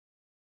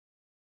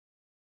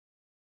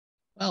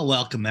Well,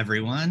 welcome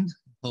everyone.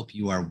 Hope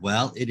you are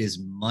well. It is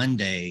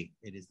Monday.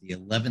 It is the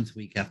 11th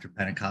week after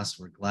Pentecost.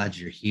 We're glad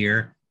you're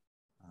here.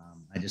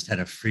 I just had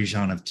a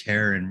frisson of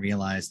terror and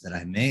realized that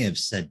I may have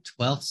said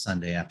 12th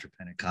Sunday after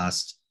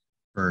Pentecost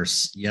for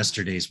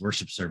yesterday's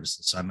worship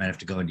services. So I might have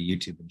to go into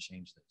YouTube and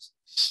change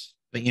those.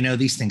 But you know,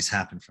 these things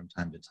happen from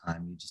time to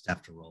time. You just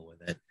have to roll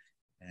with it.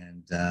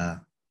 And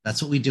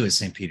that's what we do at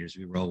St. Peter's.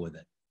 We roll with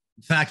it.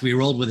 In fact, we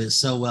rolled with it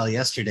so well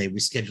yesterday, we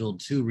scheduled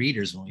 2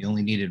 readers when we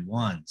only needed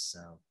 1.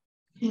 So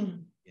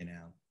you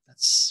know,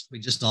 we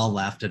just all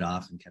laughed it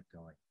off and kept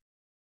going.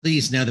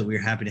 Please know that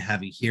we're happy to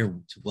have you here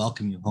to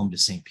welcome you home to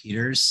St.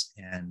 Peter's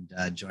and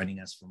joining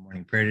us for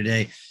morning prayer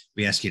today.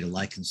 We ask you to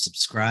like and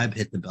subscribe,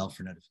 hit the bell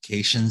for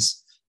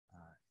notifications.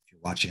 If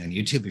you're watching on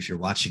YouTube, if you're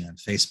watching on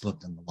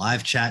Facebook on the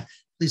live chat,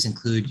 please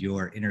include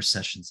your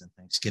intercessions and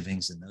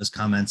thanksgivings in those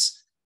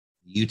comments.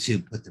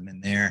 YouTube, put them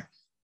in there.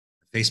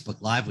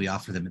 Facebook Live, we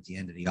offer them at the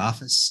end of the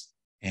office.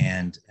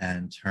 And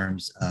in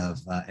terms of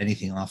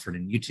anything offered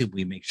in YouTube,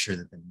 we make sure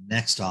that the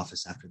next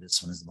office after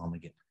this one is the one we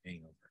get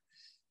praying over.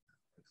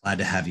 We're glad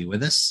to have you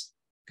with us.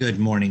 Good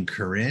morning,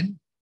 Corinne.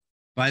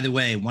 By the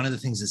way, one of the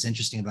things that's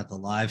interesting about the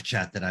live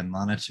chat that I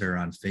monitor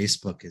on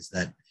Facebook is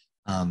that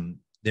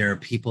there are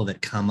people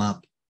that come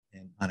up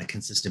on a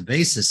consistent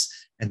basis,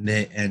 and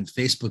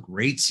Facebook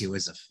rates you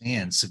as a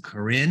fan. So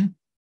Corinne,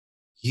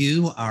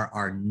 you are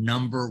our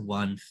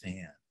 #1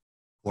 fan,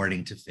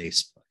 according to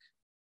Facebook.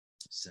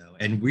 So,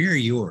 and we're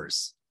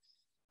yours.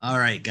 All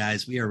right,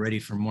 guys, we are ready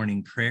for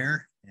morning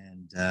prayer.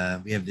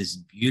 And we have this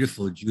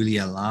beautiful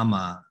Julia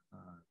Lama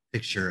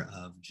picture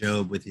of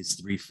Job with his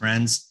 3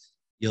 friends.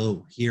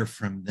 You'll hear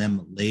from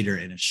them later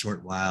in a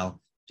short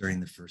while during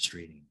the first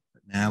reading.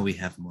 But now we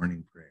have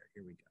morning prayer.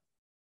 Here we go.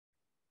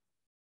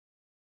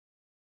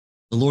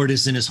 The Lord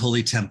is in his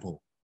holy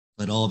temple.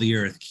 Let all the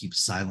earth keep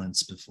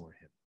silence before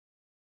him.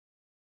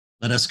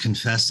 Let us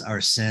confess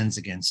our sins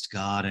against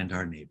God and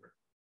our neighbor.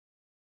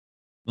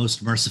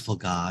 Most merciful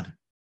God,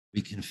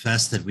 we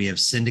confess that we have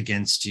sinned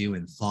against you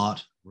in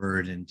thought,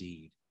 word, and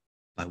deed,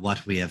 by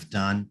what we have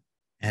done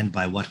and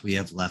by what we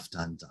have left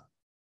undone.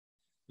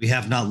 We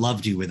have not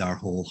loved you with our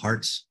whole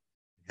hearts.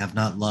 We have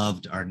not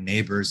loved our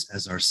neighbors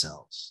as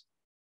ourselves.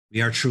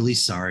 We are truly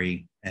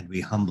sorry, and we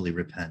humbly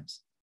repent.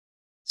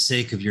 For the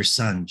sake of your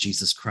Son,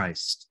 Jesus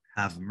Christ,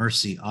 have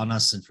mercy on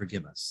us and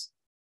forgive us,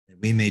 that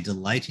we may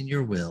delight in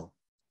your will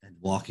and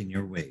walk in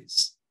your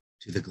ways,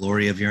 to the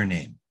glory of your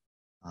name.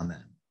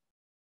 Amen.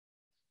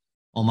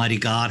 Almighty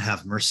God,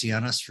 have mercy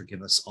on us,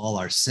 forgive us all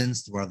our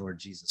sins through our Lord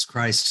Jesus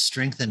Christ,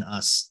 strengthen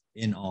us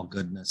in all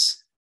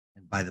goodness,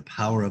 and by the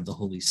power of the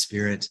Holy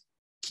Spirit,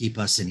 keep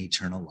us in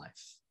eternal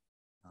life.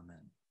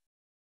 Amen.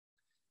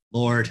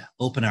 Lord,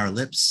 open our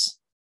lips,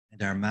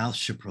 and our mouth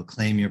should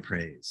proclaim your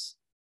praise.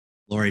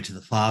 Glory to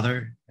the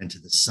Father, and to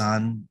the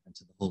Son, and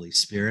to the Holy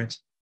Spirit,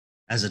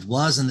 as it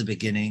was in the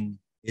beginning,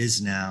 is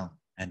now,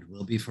 and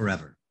will be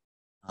forever.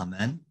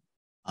 Amen.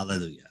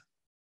 Alleluia.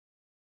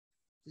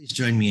 Please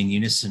join me in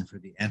unison for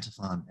the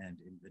antiphon and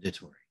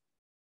invitatory.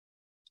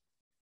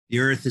 The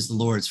earth is the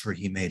Lord's, for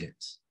he made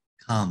it.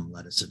 Come,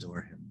 let us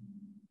adore him.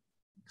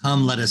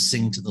 Come, let us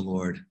sing to the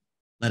Lord.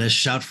 Let us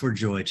shout for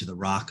joy to the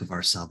rock of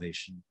our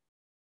salvation.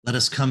 Let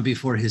us come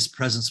before his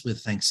presence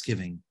with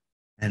thanksgiving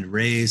and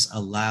raise a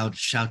loud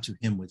shout to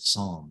him with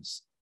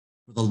psalms.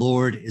 For the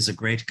Lord is a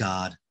great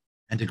God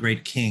and a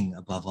great King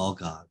above all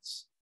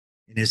gods.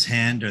 In his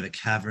hand are the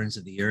caverns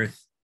of the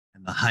earth,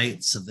 and the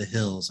heights of the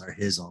hills are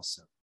his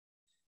also.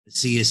 The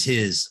sea is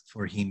his,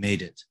 for he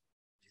made it.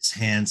 His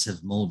hands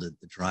have molded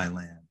the dry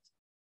land.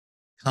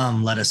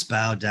 Come, let us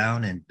bow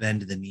down and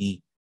bend the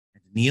knee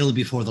and kneel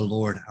before the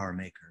Lord our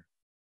Maker.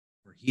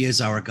 For he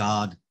is our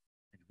God,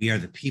 and we are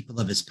the people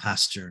of his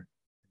pasture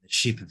and the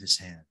sheep of his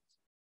hand.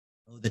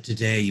 Oh, that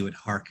today you would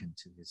hearken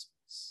to his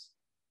voice.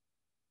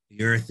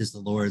 The earth is the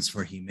Lord's,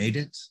 for he made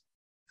it.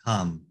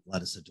 Come,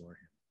 let us adore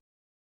him.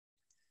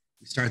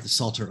 We start the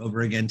Psalter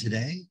over again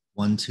today.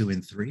 1, 2,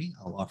 and 3.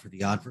 I'll offer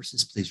the odd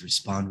verses. Please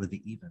respond with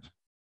the even.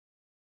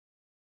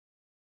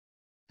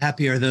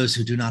 Happy are those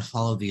who do not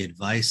follow the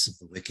advice of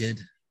the wicked,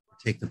 or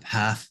take the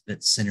path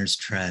that sinners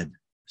tread,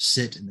 or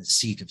sit in the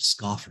seat of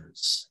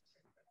scoffers.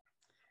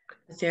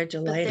 But their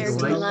delight is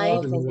in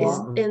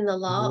the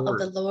law of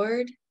the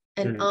Lord,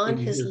 and on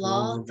his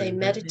law they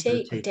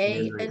meditate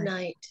day and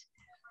night.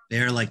 They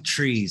are like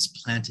trees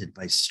planted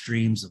by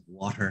streams of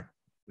water,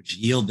 which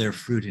yield their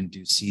fruit in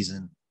due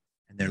season,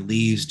 and their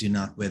leaves do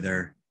not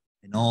wither.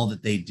 In all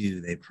that they do,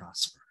 they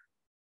prosper.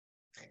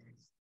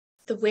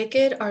 The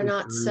wicked are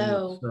not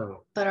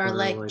so, but are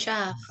like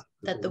chaff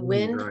that the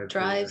wind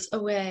drives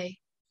away.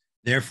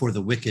 Therefore,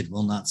 the wicked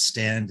will not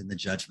stand in the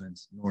judgment,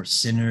 nor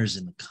sinners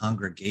in the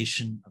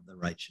congregation of the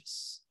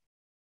righteous.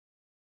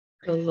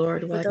 The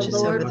Lord watches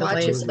over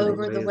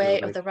the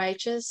way of the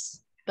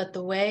righteous, but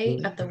the way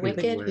of the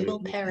wicked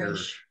will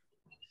perish.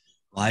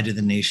 Why do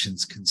the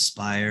nations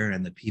conspire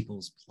and the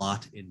peoples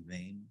plot in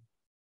vain?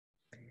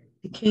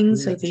 The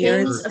kings of the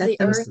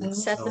earth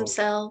set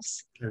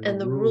themselves,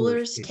 and the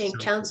rulers take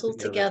counsel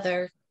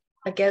together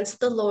against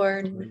the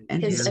Lord,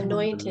 his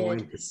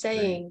anointed,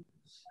 saying,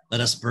 Let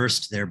us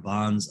burst their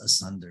bonds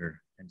asunder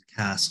and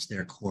cast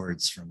their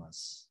cords from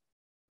us.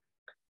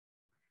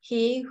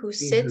 He who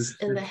sits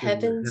in the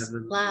heavens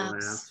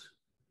laughs.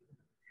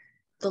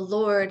 The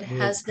Lord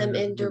has them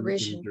in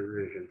derision.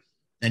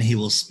 Then he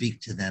will speak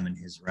to them in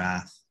his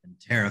wrath and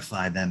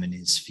terrify them in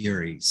his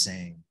fury,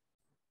 saying,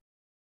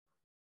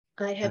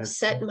 I have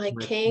set my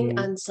king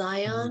on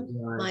Zion,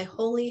 my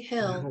holy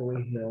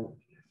hill.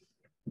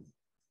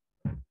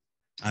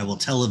 I will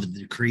tell of the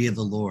decree of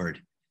the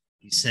Lord.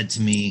 He said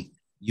to me,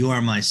 you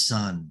are my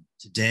son.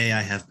 Today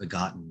I have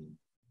begotten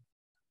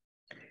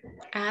you.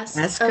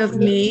 Ask of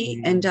me,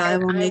 and I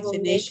will make the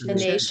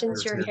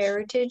nations your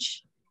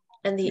heritage,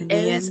 and the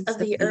ends of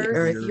the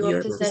earth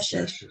your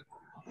possession.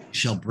 You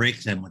shall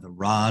break them with a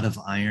rod of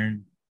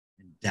iron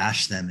and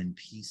dash them in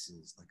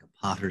pieces like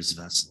a potter's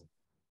vessel.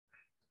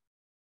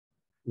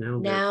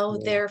 Now,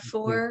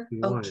 therefore,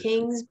 O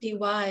kings, be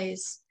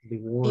wise. Be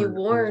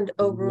warned,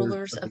 O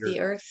rulers of the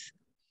earth.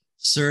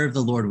 Serve the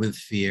Lord with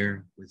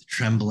fear, with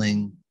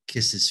trembling,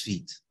 kiss his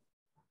feet.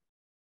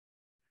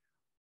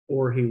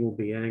 Or he will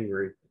be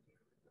angry,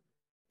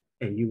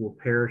 and you will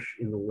perish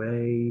in the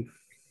way.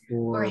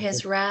 For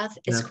his wrath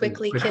is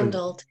quickly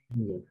kindled.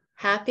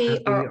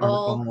 Happy are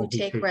all who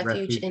take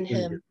refuge in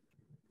him.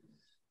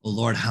 O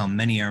Lord, how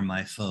many are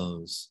my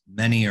foes?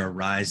 Many are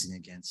rising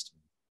against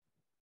me.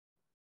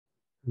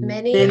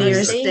 Many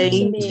are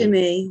saying to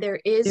me, there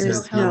is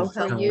no help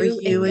for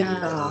you in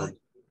God.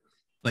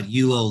 But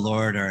you, O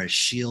Lord, are a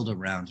shield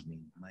around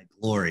me, my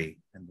glory,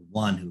 and the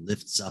one who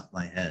lifts up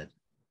my head.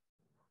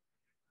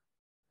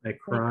 I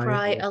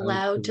cry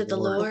aloud to the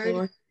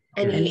Lord,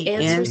 and he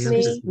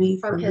answers me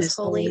from his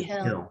holy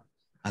hill.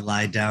 I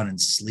lie down and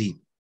sleep.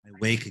 I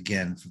wake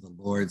again, for the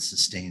Lord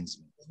sustains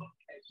me.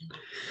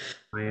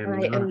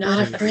 I am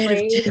not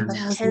afraid of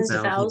tens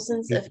of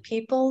thousands of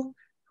people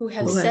who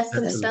have set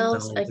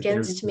themselves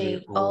against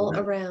me all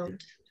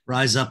around.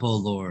 Rise up, O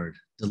Lord.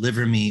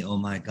 Deliver me, O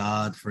my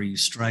God, for you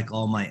strike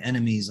all my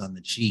enemies on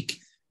the cheek.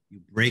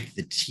 You break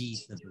the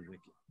teeth of the wicked.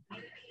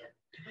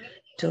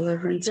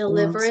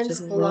 Deliverance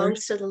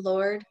belongs to the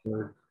Lord.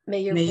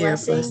 May your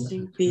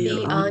blessing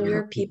be on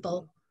your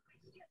people.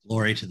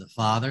 Glory to the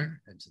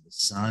Father, and to the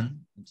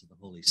Son, and to the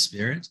Holy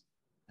Spirit,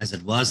 as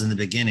it was in the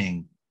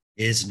beginning,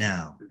 is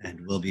now,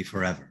 and will be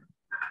forever.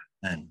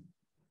 Amen.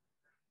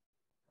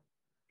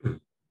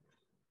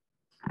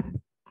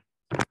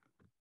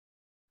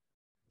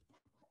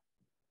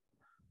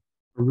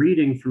 A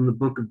reading from the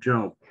book of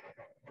Job.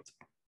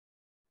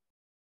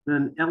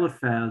 Then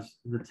Eliphaz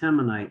the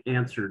Temanite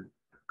answered,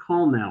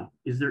 call now,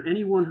 is there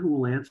anyone who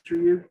will answer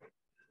you?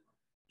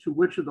 To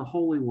which of the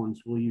holy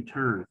ones will you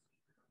turn?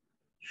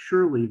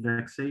 Surely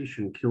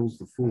vexation kills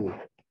the fool,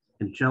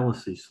 and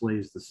jealousy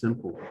slays the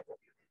simple.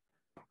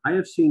 I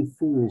have seen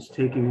fools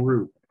taking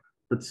root,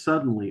 but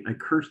suddenly I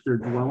curse their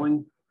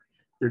dwelling.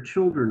 Their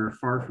children are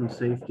far from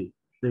safety.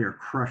 They are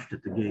crushed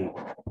at the gate,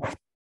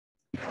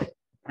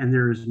 and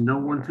there is no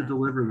one to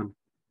deliver them.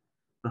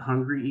 The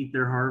hungry eat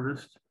their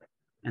harvest,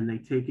 and they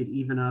take it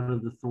even out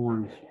of the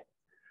thorns.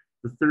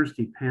 The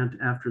thirsty pant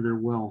after their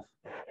wealth.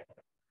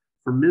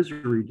 For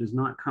misery does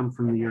not come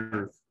from the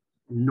earth,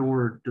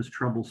 nor does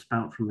trouble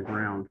spout from the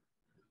ground.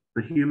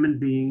 But human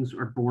beings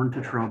are born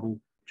to trouble,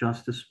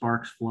 just as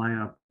sparks fly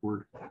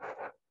upward.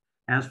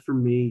 As for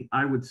me,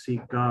 I would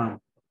seek God,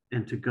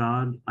 and to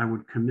God I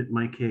would commit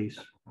my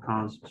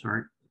cause.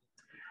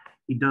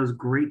 He does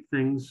great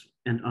things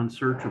and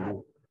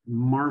unsearchable,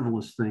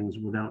 marvelous things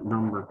without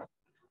number.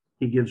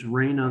 He gives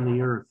rain on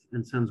the earth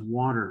and sends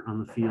water on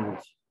the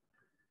fields.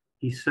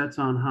 He sets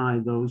on high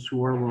those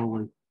who are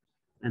lowly,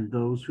 and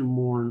those who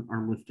mourn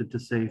are lifted to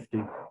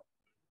safety.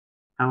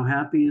 How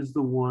happy is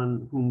the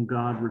one whom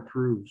God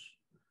reproves.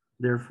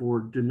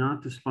 Therefore, do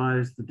not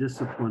despise the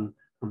discipline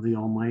of the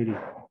Almighty.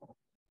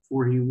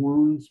 For he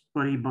wounds,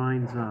 but he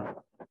binds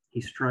up.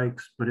 He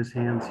strikes, but his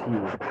hands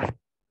heal.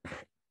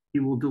 He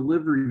will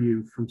deliver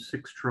you from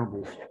 6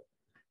 troubles.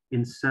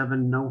 In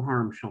 7, no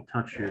harm shall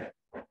touch you.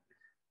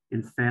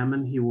 In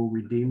famine, he will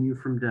redeem you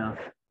from death,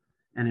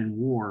 and in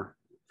war,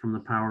 from the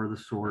power of the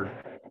sword.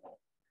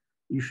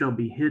 You shall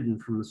be hidden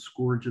from the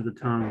scourge of the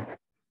tongue,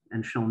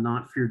 and shall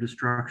not fear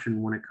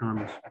destruction when it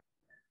comes.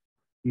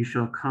 You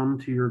shall come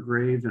to your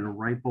grave in a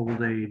ripe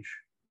old age,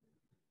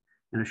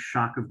 and a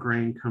shock of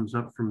grain comes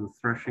up from the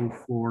threshing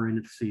floor in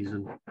its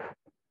season.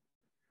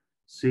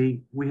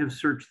 See, we have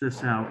searched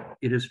this out.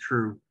 It is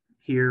true.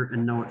 Hear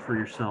and know it for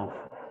yourself.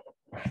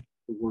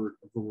 The word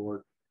of the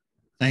Lord.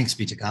 Thanks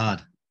be to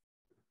God.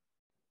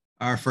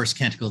 Our first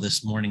canticle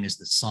this morning is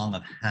the Song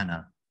of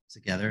Hannah.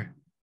 Together,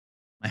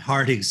 my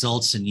heart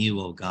exults in you,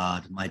 O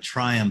God. My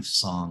triumph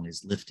song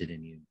is lifted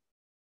in you.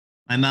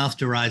 My mouth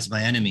derides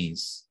my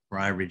enemies, for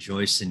I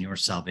rejoice in your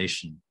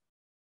salvation.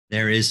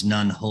 There is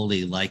none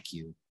holy like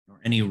you, nor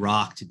any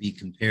rock to be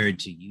compared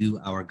to you,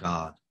 our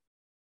God.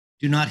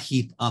 Do not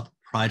heap up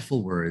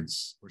prideful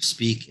words or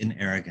speak in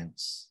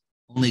arrogance.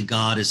 Only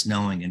God is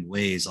knowing and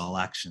weighs all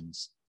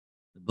actions.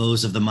 The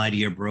bows of the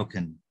mighty are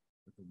broken,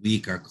 but the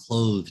weak are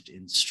clothed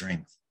in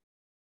strength.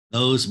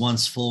 Those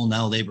once full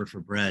now labor for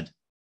bread.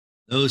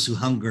 Those who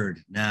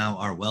hungered now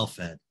are well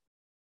fed.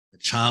 The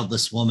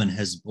childless woman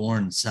has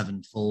borne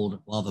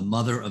sevenfold, while the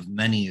mother of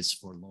many is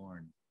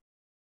forlorn.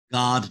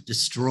 God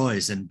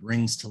destroys and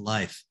brings to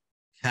life,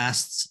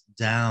 casts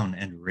down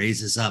and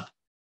raises up,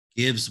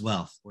 gives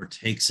wealth or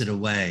takes it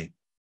away,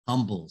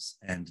 humbles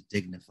and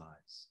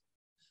dignifies.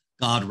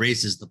 God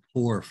raises the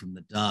poor from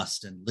the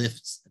dust and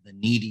lifts the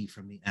needy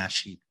from the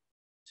ash heap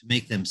to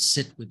make them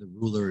sit with the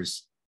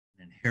rulers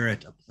and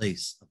inherit a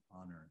place of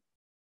honor.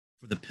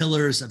 For the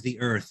pillars of the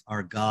earth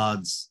are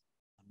God's,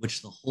 on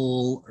which the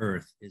whole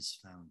earth is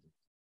founded.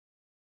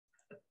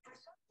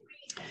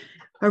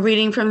 A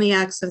reading from the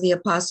Acts of the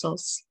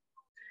Apostles.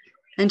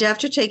 And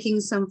after taking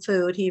some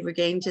food, he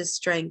regained his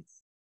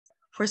strength.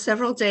 For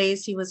several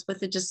days he was with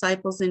the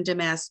disciples in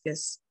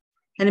Damascus,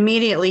 and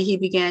immediately he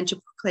began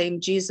to proclaim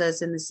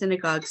Jesus in the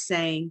synagogue,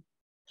 saying,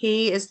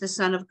 "He is the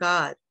Son of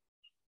God."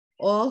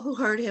 All who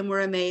heard him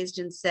were amazed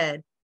and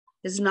said,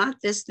 "Is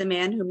not this the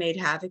man who made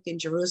havoc in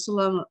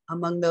Jerusalem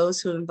among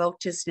those who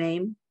invoked his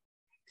name?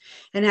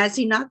 And has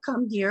he not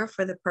come here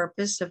for the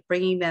purpose of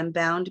bringing them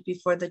bound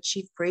before the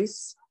chief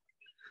priests?"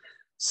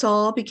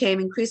 Saul became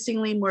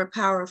increasingly more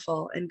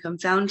powerful and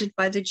confounded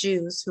by the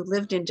Jews who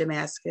lived in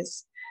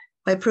Damascus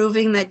by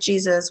proving that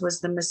Jesus was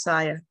the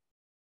Messiah.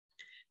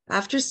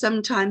 After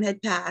some time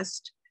had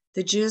passed,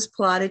 the Jews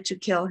plotted to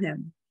kill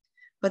him,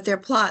 but their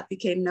plot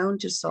became known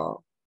to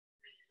Saul.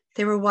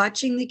 They were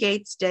watching the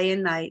gates day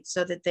and night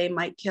so that they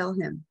might kill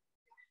him.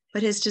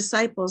 But his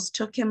disciples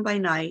took him by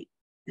night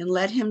and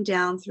let him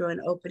down through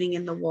an opening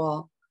in the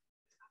wall,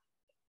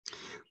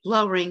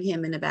 lowering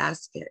him in a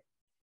basket.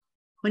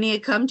 When he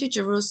had come to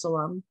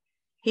Jerusalem,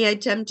 he had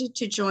attempted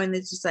to join the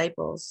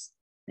disciples,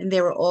 and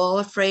they were all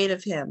afraid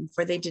of him,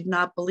 for they did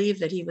not believe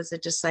that he was a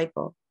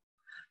disciple.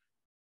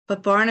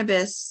 But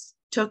Barnabas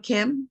took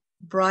him,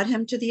 brought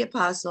him to the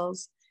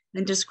apostles,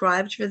 and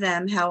described for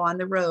them how on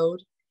the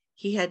road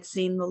he had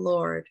seen the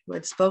Lord, who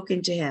had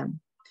spoken to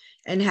him,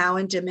 and how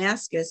in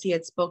Damascus he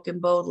had spoken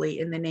boldly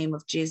in the name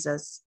of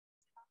Jesus.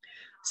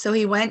 So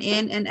he went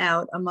in and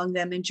out among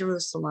them in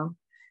Jerusalem,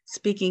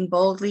 speaking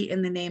boldly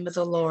in the name of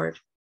the Lord.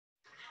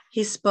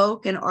 He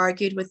spoke and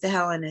argued with the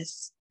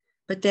Hellenists,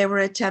 but they were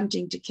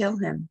attempting to kill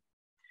him.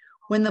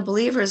 When the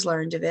believers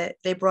learned of it,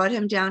 they brought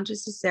him down to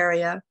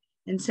Caesarea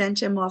and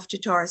sent him off to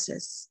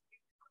Tarsus.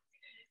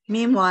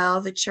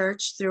 Meanwhile, the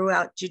church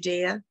throughout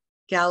Judea,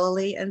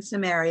 Galilee, and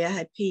Samaria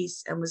had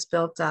peace and was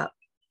built up.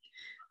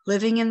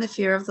 Living in the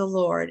fear of the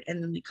Lord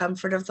and in the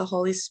comfort of the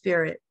Holy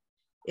Spirit,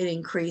 it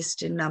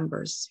increased in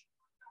numbers.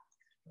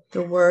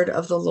 The word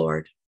of the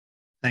Lord.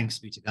 Thanks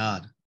be to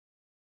God.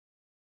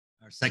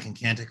 Our second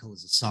canticle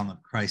is a song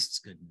of Christ's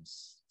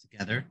goodness.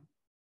 Together,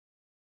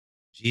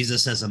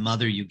 Jesus, as a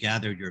mother, you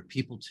gathered your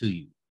people to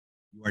you.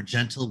 You are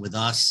gentle with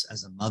us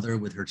as a mother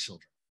with her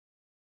children.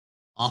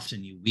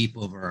 Often you weep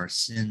over our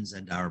sins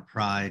and our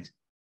pride.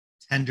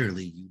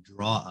 Tenderly you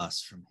draw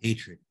us from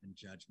hatred and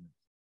judgment.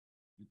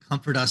 You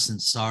comfort us in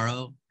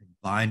sorrow and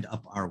bind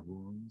up our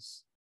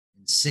wounds.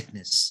 In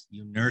sickness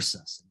you nurse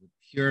us, and with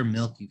pure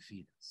milk you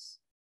feed us.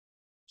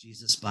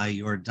 Jesus, by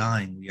your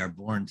dying we are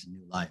born to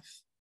new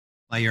life.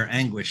 By your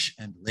anguish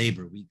and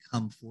labor we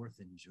come forth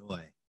in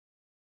joy.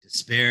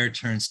 Despair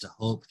turns to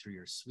hope through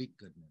your sweet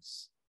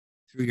goodness.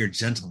 Through your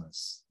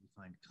gentleness we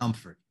find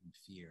comfort in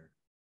fear.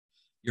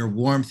 Your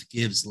warmth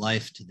gives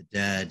life to the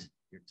dead.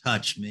 Your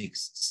touch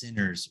makes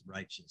sinners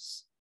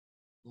righteous.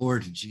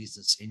 Lord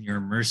Jesus, in your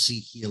mercy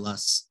heal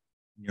us.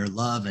 In your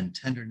love and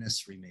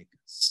tenderness remake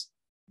us.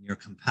 In your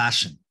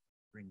compassion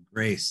bring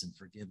grace and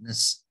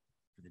forgiveness.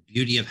 For the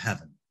beauty of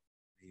heaven,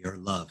 may your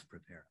love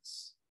prepare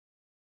us.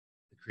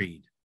 The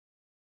Creed.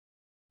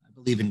 I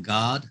believe in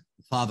God,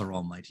 the Father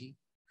Almighty,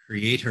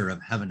 creator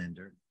of heaven and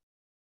earth.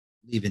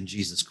 I believe in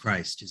Jesus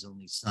Christ, his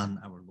only Son,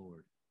 our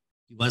Lord.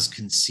 He was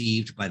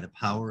conceived by the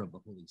power of the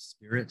Holy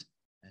Spirit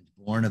and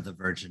born of the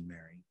Virgin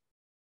Mary.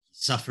 He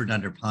suffered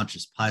under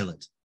Pontius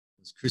Pilate,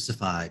 was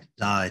crucified,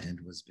 died, and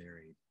was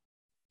buried.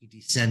 He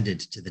descended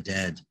to the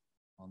dead.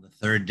 On the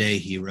third day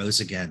he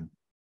rose again.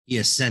 He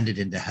ascended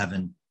into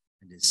heaven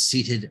and is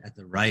seated at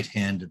the right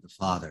hand of the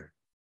Father.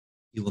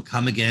 He will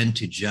come again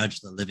to judge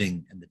the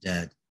living and the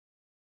dead.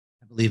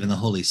 I believe in the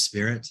Holy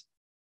Spirit,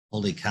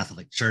 Holy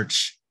Catholic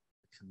Church,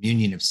 the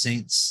communion of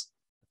saints,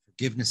 the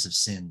forgiveness of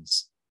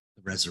sins,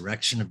 the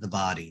resurrection of the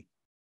body,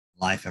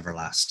 life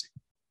everlasting.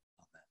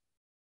 Amen.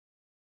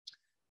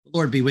 The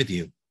Lord be with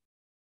you.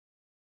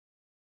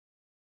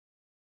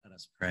 Let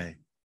us pray.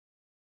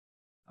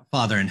 Our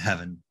Father in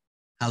heaven,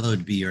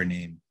 hallowed be your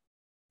name.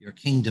 Your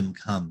kingdom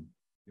come,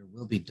 your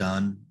will be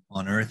done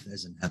on earth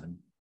as in heaven.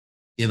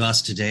 Give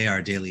us today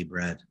our daily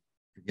bread.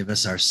 Forgive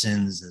us our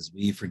sins as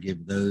we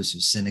forgive those who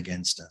sin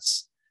against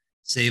us.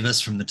 Save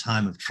us from the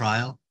time of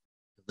trial.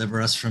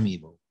 Deliver us from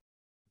evil.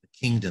 The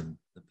kingdom,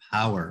 the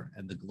power,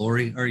 and the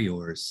glory are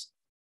yours,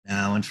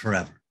 now and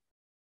forever.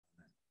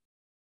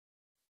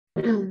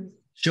 Amen.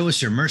 Show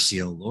us your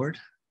mercy, O Lord.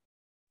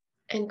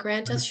 And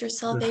grant us your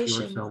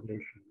salvation.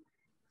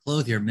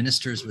 Clothe your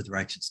ministers with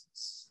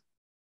righteousness.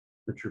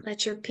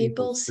 Let your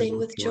people sing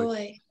with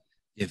joy.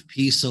 Give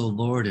peace, O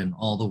Lord, in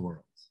all the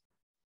world.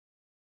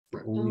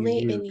 For only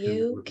in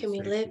you can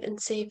we live in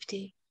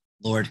safety.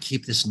 Lord,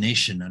 keep this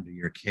nation under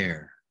your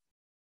care.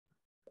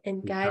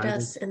 And guide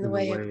us in the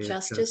way of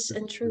justice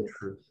and truth.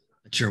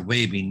 Let your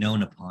way be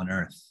known upon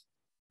earth.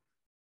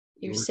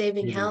 Your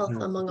saving health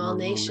among all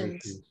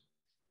nations.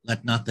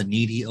 Let not the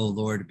needy, O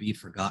Lord, be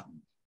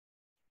forgotten.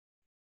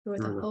 Nor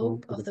the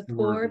hope of the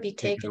poor be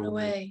taken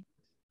away.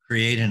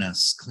 Create in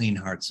us clean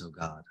hearts, O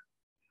God.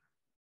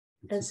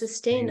 And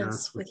sustain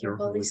us with your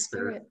Holy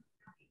Spirit.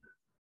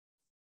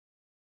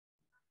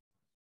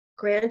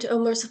 Grant, O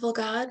merciful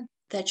God,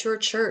 that your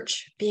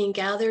church, being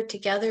gathered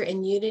together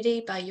in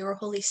unity by your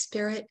Holy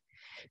Spirit,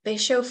 may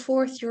show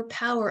forth your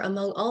power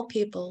among all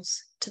peoples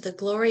to the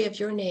glory of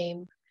your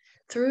name,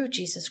 through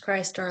Jesus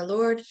Christ our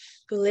Lord,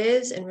 who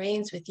lives and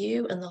reigns with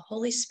you and the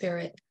Holy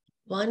Spirit,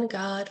 one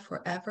God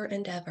forever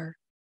and ever.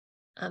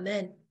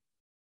 Amen.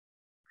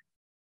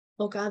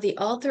 O God, the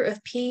author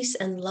of peace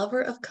and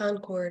lover of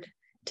concord,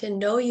 to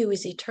know you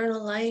is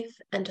eternal life,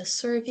 and to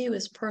serve you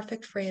is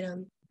perfect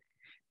freedom.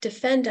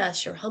 Defend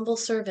us, your humble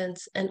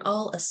servants, and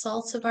all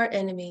assaults of our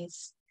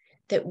enemies,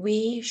 that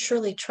we,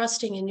 surely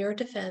trusting in your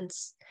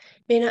defense,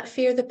 may not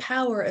fear the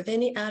power of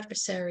any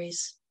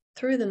adversaries,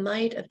 through the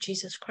might of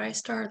Jesus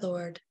Christ our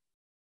Lord.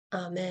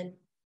 Amen.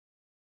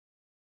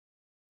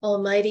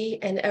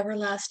 Almighty and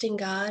everlasting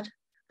God,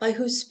 by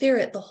whose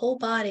Spirit the whole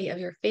body of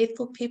your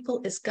faithful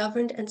people is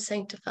governed and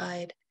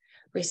sanctified,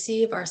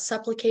 receive our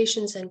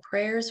supplications and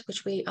prayers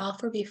which we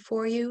offer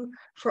before you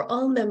for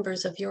all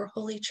members of your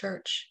holy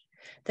church,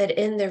 that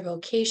in their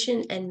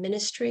vocation and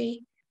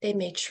ministry they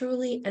may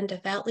truly and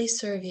devoutly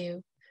serve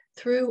you,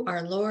 through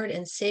our Lord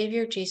and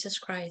Savior Jesus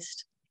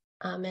Christ.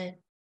 Amen.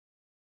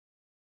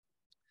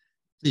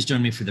 Please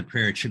join me for the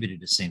prayer attributed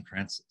to St.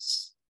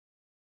 Francis.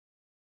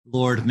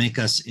 Lord, make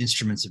us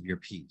instruments of your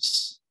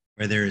peace.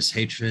 Where there is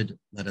hatred,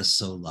 let us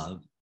sow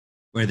love.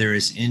 Where there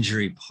is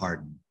injury,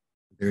 pardon.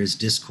 Where there is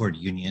discord,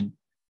 union.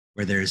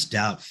 Where there is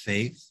doubt,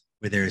 faith.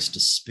 Where there is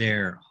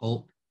despair,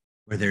 hope.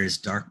 Where there is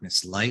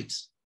darkness, light.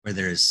 Where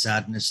there is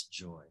sadness,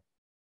 joy.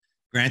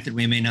 Grant that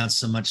we may not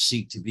so much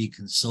seek to be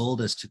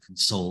consoled as to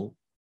console,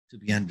 to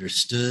be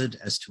understood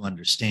as to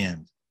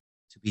understand,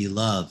 to be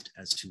loved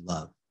as to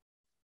love.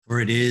 For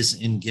it is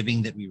in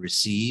giving that we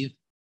receive,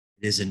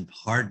 it is in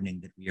pardoning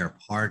that we are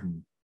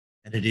pardoned,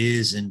 and it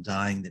is in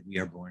dying that we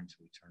are born to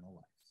eternal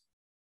life.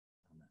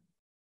 Amen.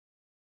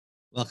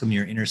 Welcome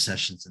your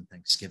intercessions and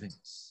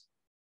thanksgivings.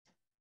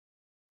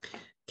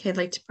 Okay, I'd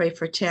like to pray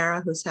for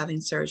Tara, who's having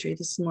surgery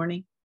this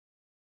morning.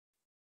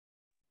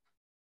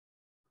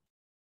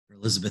 For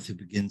Elizabeth, who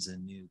begins a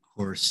new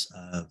course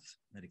of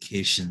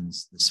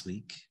medications this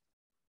week.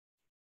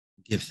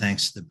 Give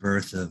thanks to the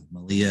birth of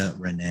Malia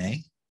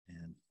Renee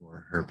and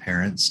for her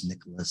parents,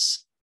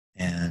 Nicholas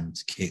and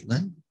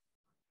Caitlin,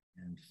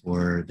 and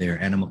for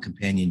their animal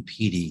companion,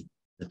 Petey,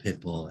 the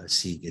pit bull, as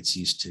he gets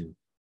used to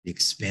the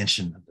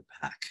expansion of the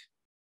pack,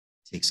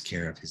 takes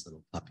care of his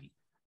little puppy.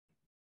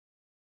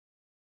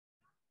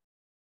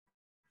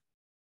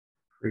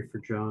 Pray for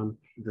John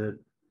that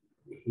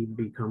he'd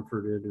be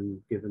comforted and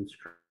given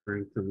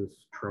strength in this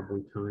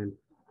troubling time,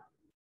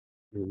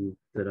 and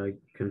that I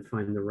can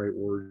find the right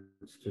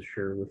words to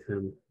share with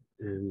him,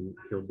 and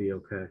he'll be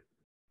okay.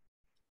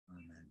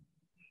 Amen.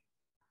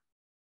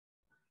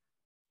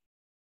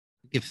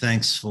 Give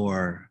thanks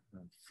for a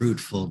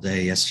fruitful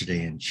day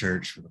yesterday in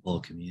church for the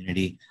whole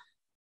community.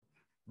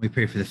 We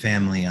pray for the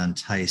family on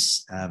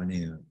Tice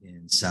Avenue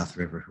in South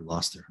River who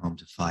lost their home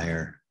to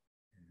fire,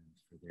 and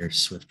for their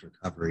swift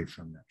recovery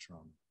from that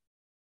trauma.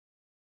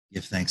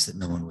 Give thanks that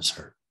no one was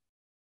hurt.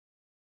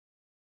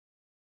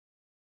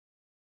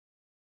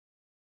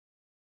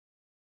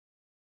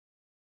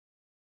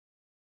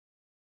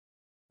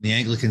 In the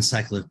Anglican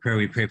cycle of prayer,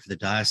 we pray for the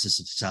Diocese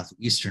of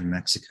Southeastern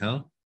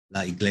Mexico,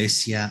 La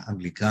Iglesia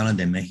Anglicana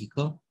de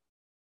Mexico.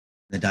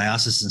 In the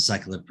Diocesan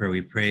cycle of prayer,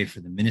 we pray for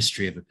the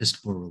Ministry of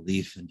Episcopal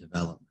Relief and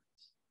Development.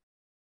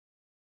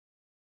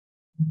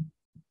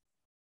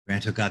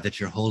 Grant, O God, that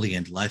your holy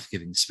and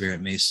life-giving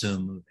Spirit may so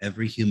move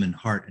every human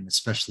heart, and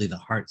especially the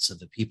hearts of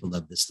the people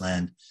of this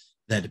land,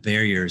 that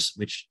barriers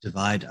which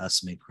divide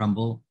us may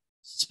crumble,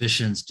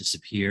 suspicions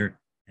disappear,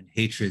 and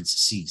hatreds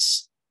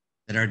cease.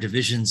 That our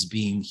divisions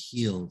being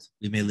healed,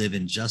 we may live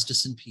in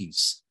justice and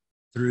peace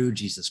through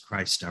Jesus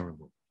Christ our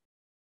Lord.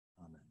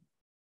 Amen.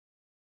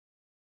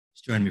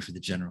 Please join me for the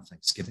general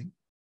thanksgiving.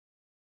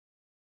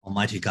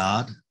 Almighty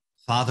God,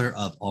 Father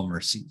of all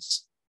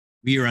mercies,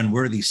 we, your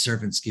unworthy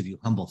servants, give you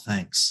humble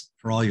thanks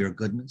for all your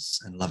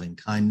goodness and loving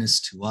kindness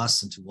to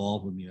us and to all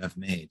whom you have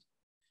made.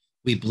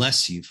 We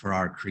bless you for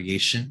our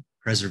creation,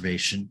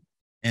 preservation,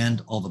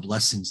 and all the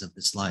blessings of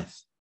this life,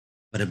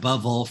 but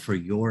above all for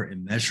your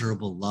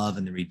immeasurable love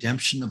and the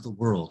redemption of the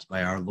world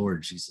by our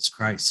Lord Jesus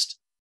Christ,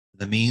 for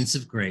the means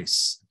of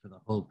grace and for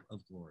the hope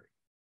of glory.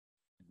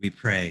 We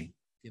pray,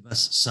 give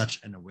us such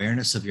an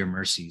awareness of your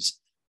mercies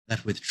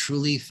that with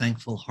truly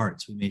thankful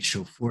hearts we may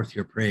show forth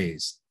your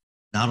praise,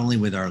 not only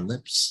with our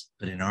lips,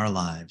 but in our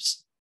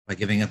lives, by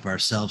giving up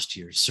ourselves to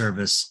your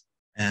service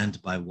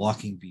and by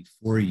walking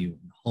before you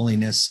in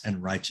holiness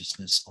and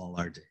righteousness all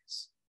our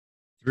days.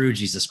 Through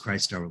Jesus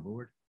Christ our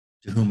Lord.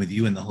 to whom with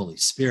you and the Holy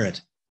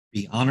Spirit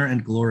be honor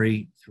and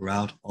glory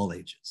throughout all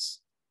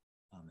ages.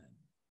 Amen.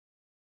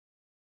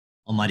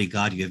 Almighty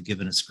God, you have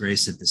given us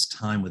grace at this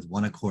time with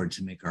one accord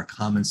to make our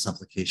common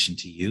supplication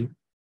to you.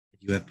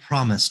 You have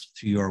promised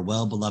through your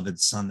well-beloved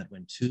Son that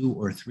when 2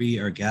 or 3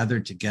 are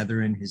gathered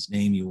together in his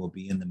name, you will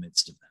be in the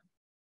midst of them.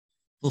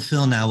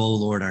 Fulfill now, O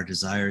Lord, our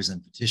desires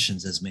and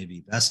petitions as may be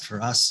best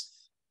for us,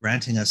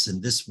 granting us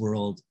in this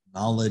world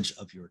knowledge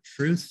of your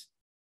truth,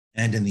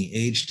 and in the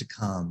age to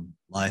come,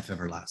 life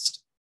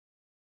everlasting.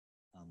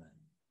 Amen.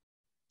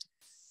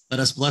 Let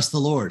us bless the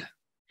Lord.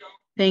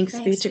 Thanks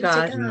be to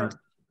God.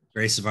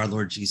 Grace of our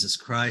Lord Jesus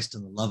Christ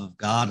and the love of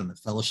God and the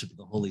fellowship of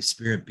the Holy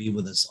Spirit be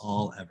with us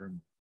all evermore.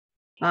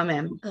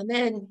 Amen.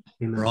 Amen.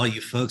 For all you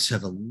folks who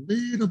have a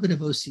little bit of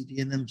OCD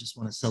in them, just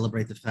want to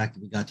celebrate the fact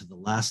that we got to the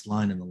last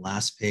line in the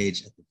last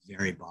page at the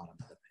very bottom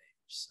of the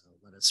page. So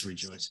let us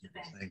rejoice and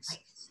give thanks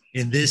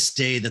in this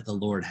day that the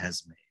Lord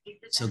has made.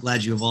 So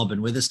glad you have all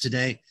been with us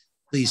today.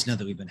 Please know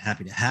that we've been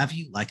happy to have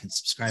you. Like and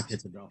subscribe,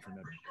 hit the bell for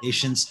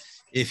notifications.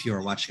 If you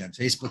are watching on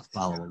Facebook,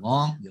 follow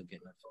along. You'll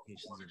get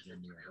notifications when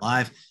we are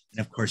live. And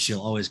of course,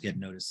 you'll always get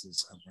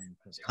notices of when we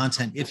post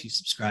content if you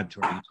subscribe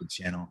to our YouTube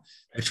channel,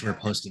 which we're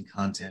posting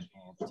content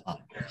all the time.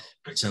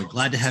 So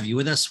glad to have you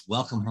with us.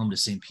 Welcome home to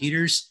St.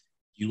 Peter's.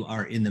 You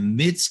are in the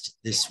midst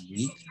this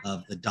week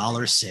of the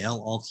dollar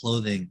sale, all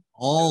clothing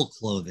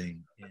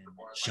in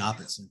shop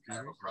at St.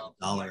 Peter's,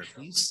 $1 a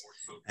piece,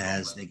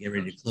 as they get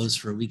ready to close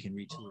for a week and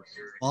retool for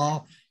the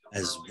fall.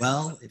 As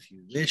well, if you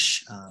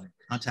wish,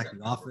 contact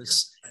the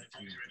office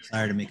if you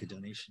desire to make a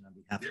donation on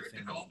behalf of the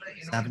family on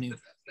Davis Avenue.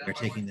 We're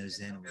taking those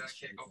in. We'll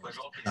distribute those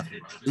to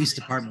the police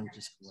department, which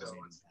is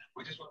coordinating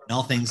that. In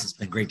all things, it's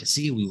been great to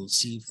see you. We will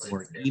see you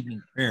for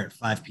evening prayer at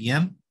 5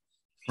 p.m.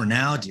 For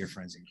now, dear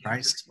friends in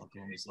Christ,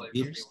 welcome home to St.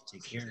 Peter's.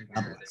 Take care and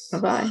God bless.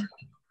 Bye-bye.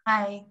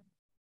 Bye.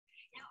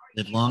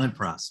 Live long and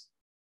prosper.